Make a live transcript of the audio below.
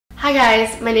Hi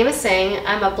guys, my name is Sang.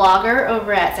 I'm a blogger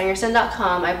over at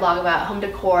Sangerson.com. I blog about home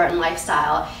decor and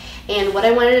lifestyle. And what I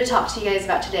wanted to talk to you guys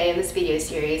about today in this video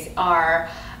series are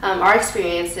our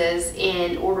experiences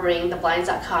in ordering the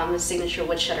Blinds.com signature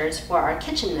wood shutters for our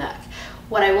kitchen nook.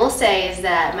 What I will say is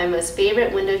that my most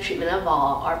favorite window treatment of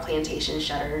all are Plantation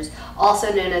shutters, also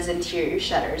known as interior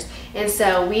shutters. And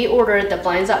so we ordered the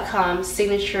Blinds.com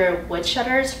signature wood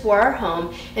shutters for our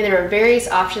home, and there were various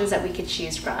options that we could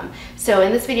choose from. So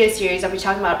in this video series, I'll be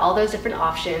talking about all those different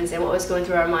options and what was going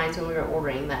through our minds when we were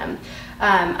ordering them.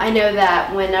 I know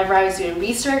that whenever I was doing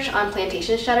research on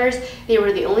Plantation shutters, they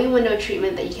were the only window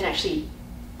treatment that you can actually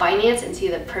finance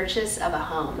into the purchase of a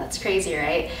home. That's crazy,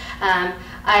 right?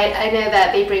 I know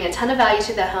that they bring a ton of value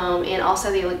to the home, and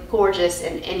also they look gorgeous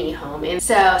in any home. And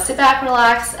so sit back,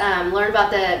 relax, learn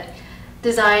about the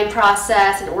design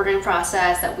process and ordering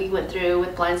process that we went through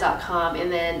with Blinds.com,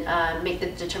 and then make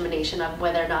the determination of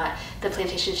whether or not the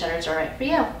Plantation shutters are right for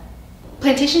you.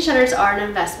 Plantation shutters are an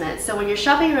investment, so when you're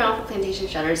shopping around for Plantation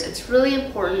shutters, it's really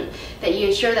important that you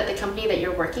ensure that the company that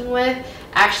you're working with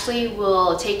actually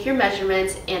will take your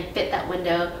measurements and fit that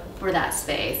window for that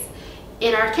space.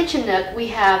 In our kitchen nook, we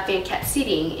have banquette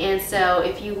seating, and so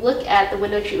if you look at the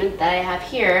window treatment that I have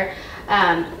here,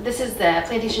 this is the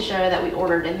Plantation shutter that we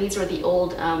ordered, and these were the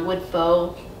old wood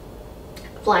faux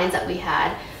blinds that we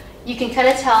had. You can kind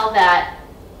of tell that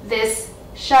this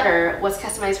shutter was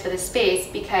customized for this space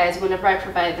because whenever I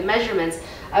provided the measurements,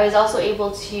 I was also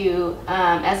able to,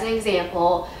 as an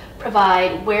example,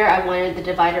 provide where I wanted the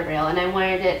divider rail, and I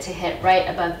wanted it to hit right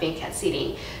above banquette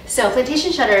seating. So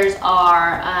Plantation shutters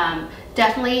are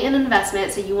definitely an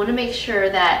investment, so you want to make sure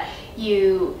that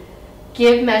you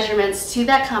give measurements to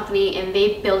that company and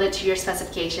they build it to your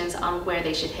specifications on where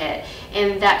they should hit.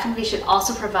 And that company should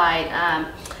also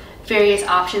provide various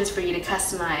options for you to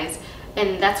customize.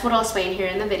 And that's what I'll explain here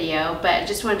in the video, but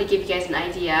just wanted to give you guys an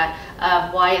idea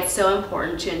of why it's so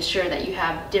important to ensure that you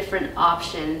have different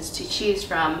options to choose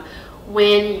from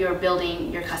when you're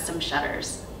building your custom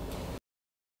shutters.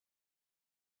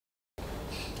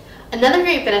 Another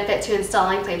great benefit to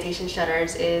installing Plantation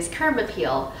shutters is curb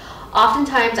appeal.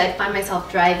 Oftentimes I'd find myself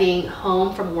driving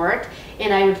home from work,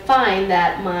 and I would find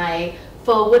that my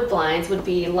faux wood blinds would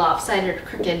be lopsided or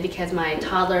crooked because my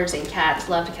toddlers and cats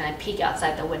love to kind of peek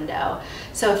outside the window.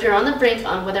 So if you're on the brink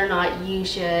on whether or not you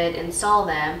should install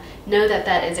them, know that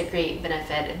that is a great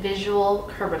benefit: visual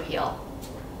curb appeal.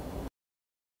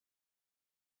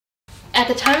 At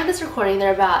the time of this recording,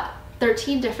 there are about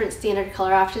 13 different standard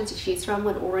color options to choose from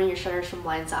when ordering your shutters from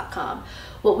Blinds.com.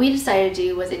 What we decided to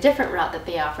do was a different route that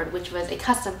they offered, which was a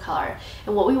custom color.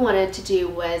 And what we wanted to do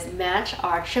was match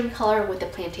our trim color with the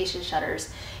Plantation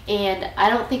shutters. And I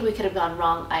don't think we could have gone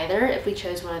wrong either if we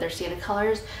chose one of their standard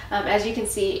colors. As you can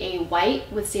see, a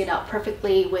white would stand out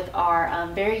perfectly with our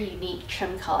very unique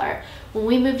trim color. When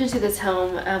we moved into this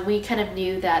home, we kind of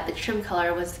knew that the trim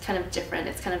color was kind of different.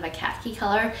 It's kind of a khaki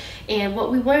color. And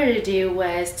what we wanted to do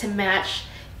was to match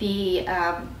the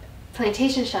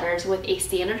Plantation shutters with a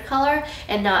standard color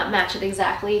and not match it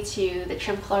exactly to the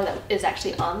trim color that is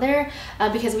actually on there,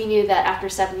 because we knew that after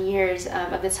 7 years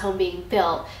of this home being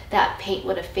built, that paint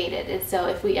would have faded. And so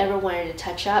if we ever wanted to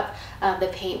touch up the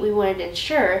paint, we wanted to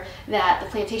ensure that the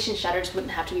Plantation shutters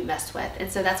wouldn't have to be messed with. And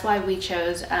so that's why we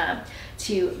chose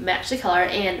to match the color.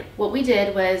 And what we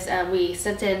did was we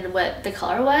sent in what the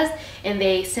color was, and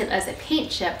they sent us a paint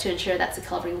chip to ensure that's the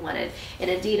color we wanted, and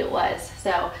indeed it was.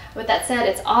 So with that said,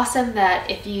 it's awesome that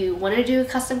if you want to do a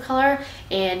custom color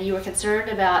and you were concerned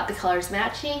about the colors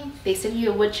matching, they send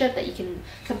you a wood chip that you can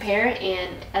compare,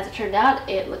 and as it turned out,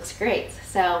 it looks great.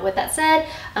 So with that said,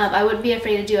 I wouldn't be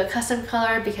afraid to do a custom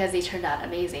color because they turned out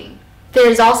amazing.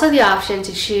 There's also the option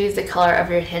to choose the color of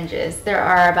your hinges. There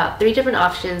are about 3 different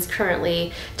options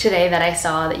currently today that I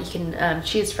saw that you can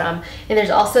choose from, and there's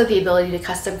also the ability to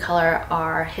custom color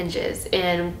our hinges.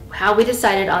 And how we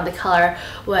decided on the color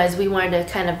was we wanted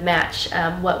to kind of match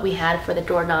what we had for the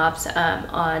doorknobs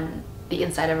on the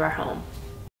inside of our home.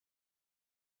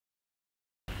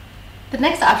 The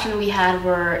next option we had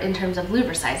were in terms of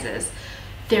louver sizes.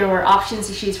 There were options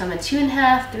to choose from a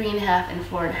 2.5, 3.5, and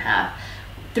 4.5.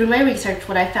 Through my research,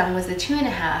 what I found was the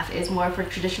 2.5 is more for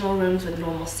traditional rooms with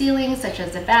normal ceilings, such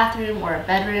as a bathroom or a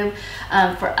bedroom.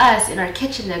 For us, in our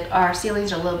kitchen nook, our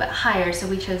ceilings are a little bit higher, so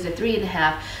we chose the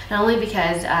 3.5, not only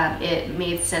because it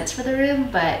made sense for the room,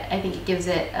 but I think it gives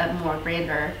it a more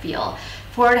grander feel.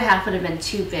 4.5 would have been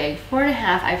too big. 4.5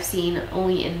 I've seen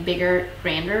only in bigger,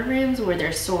 grander rooms where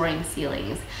there's soaring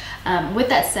ceilings. With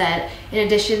that said, in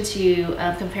addition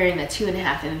to comparing the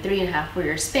 2.5 and 3.5 for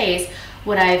your space,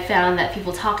 what I've found that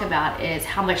people talk about is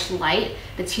how much light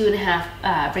the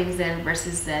 2.5 brings in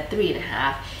versus the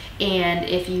 3.5. and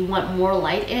if you want more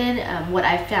light in, what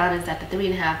I've found is that the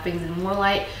 3.5 brings in more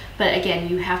light, but again,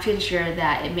 you have to ensure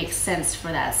that it makes sense for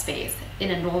that space. In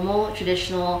a normal,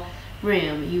 traditional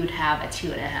room, you would have a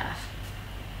 2.5.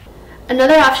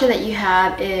 Another option that you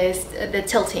have is the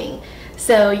tilting.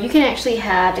 So you can actually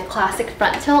have the classic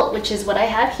front tilt, which is what I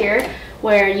have here,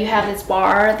 where you have this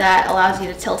bar that allows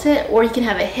you to tilt it, or you can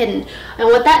have it hidden. And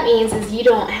what that means is you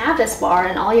don't have this bar,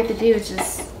 and all you have to do is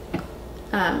just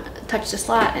touch the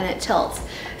slot and it tilts.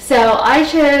 So I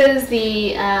chose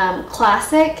the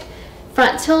classic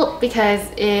front tilt because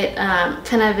it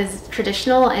kind of is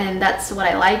traditional, and that's what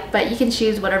I like, but you can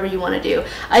choose whatever you want to do.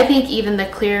 I think even the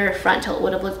clear front tilt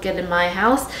would have looked good in my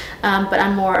house, but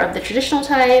I'm more of the traditional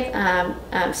type,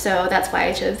 so that's why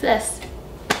I chose this.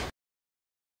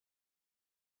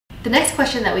 The next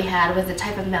question that we had was the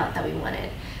type of mount that we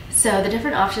wanted. So the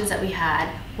different options that we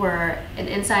had were an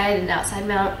inside and outside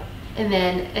mount, and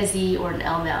then a Z or an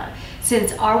L mount.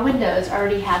 Since our windows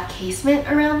already have casement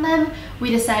around them, we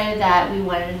decided that we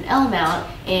wanted an L mount,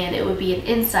 and it would be an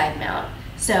inside mount.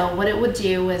 So what it would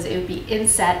do was it would be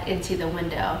inset into the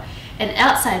window. An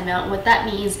outside mount, what that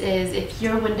means is if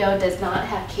your window does not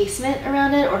have casement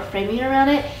around it or framing around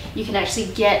it, you can actually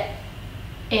get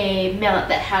a mount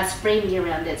that has framing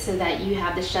around it so that you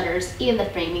have the shutters and the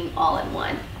framing all in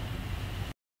one.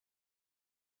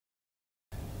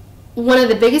 One of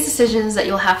the biggest decisions that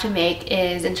you'll have to make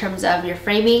is in terms of your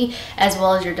framing as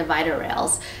well as your divider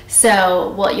rails.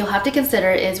 So what you'll have to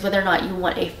consider is whether or not you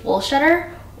want a full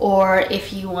shutter, or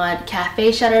if you want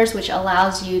cafe shutters, which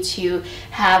allows you to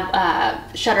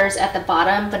have shutters at the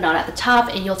bottom but not at the top,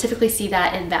 and you'll typically see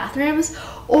that in bathrooms,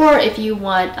 or if you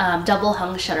want double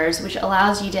hung shutters, which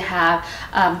allows you to have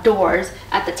doors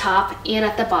at the top and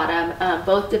at the bottom,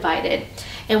 both divided.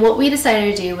 And what we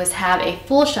decided to do was have a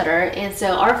full shutter, and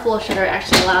so our full shutter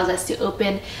actually allows us to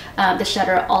open the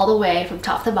shutter all the way from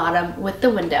top to bottom with the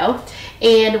window.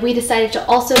 And we decided to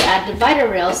also add divider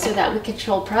rails so that we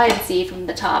control privacy from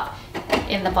the top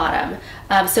and the bottom.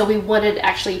 So we wanted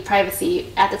actually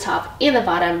privacy at the top and the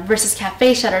bottom versus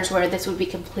cafe shutters where this would be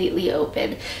completely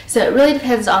open. So it really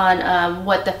depends on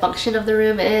what the function of the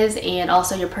room is, and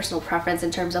also your personal preference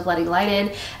in terms of letting light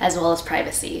in as well as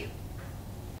privacy.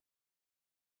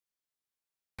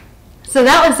 So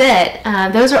that was it.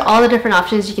 Those are all the different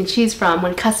options you can choose from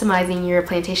when customizing your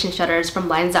Plantation shutters from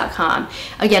Blinds.com.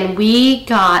 Again, we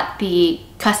got the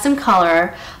custom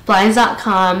color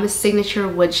Blinds.com signature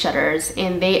wood shutters,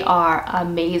 and they are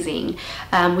amazing.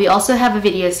 We also have a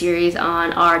video series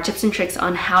on our tips and tricks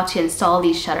on how to install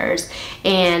these shutters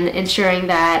and ensuring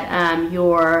that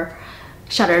your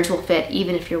shutters will fit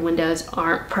even if your windows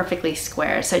aren't perfectly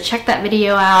square. So check that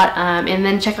video out, and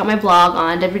then check out my blog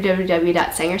on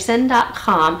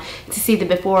www.sangerson.com to see the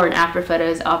before and after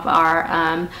photos of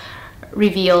our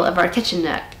reveal of our kitchen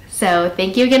nook. So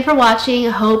thank you again for watching.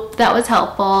 I hope that was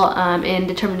helpful in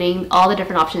determining all the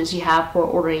different options you have for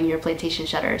ordering your Plantation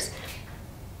shutters.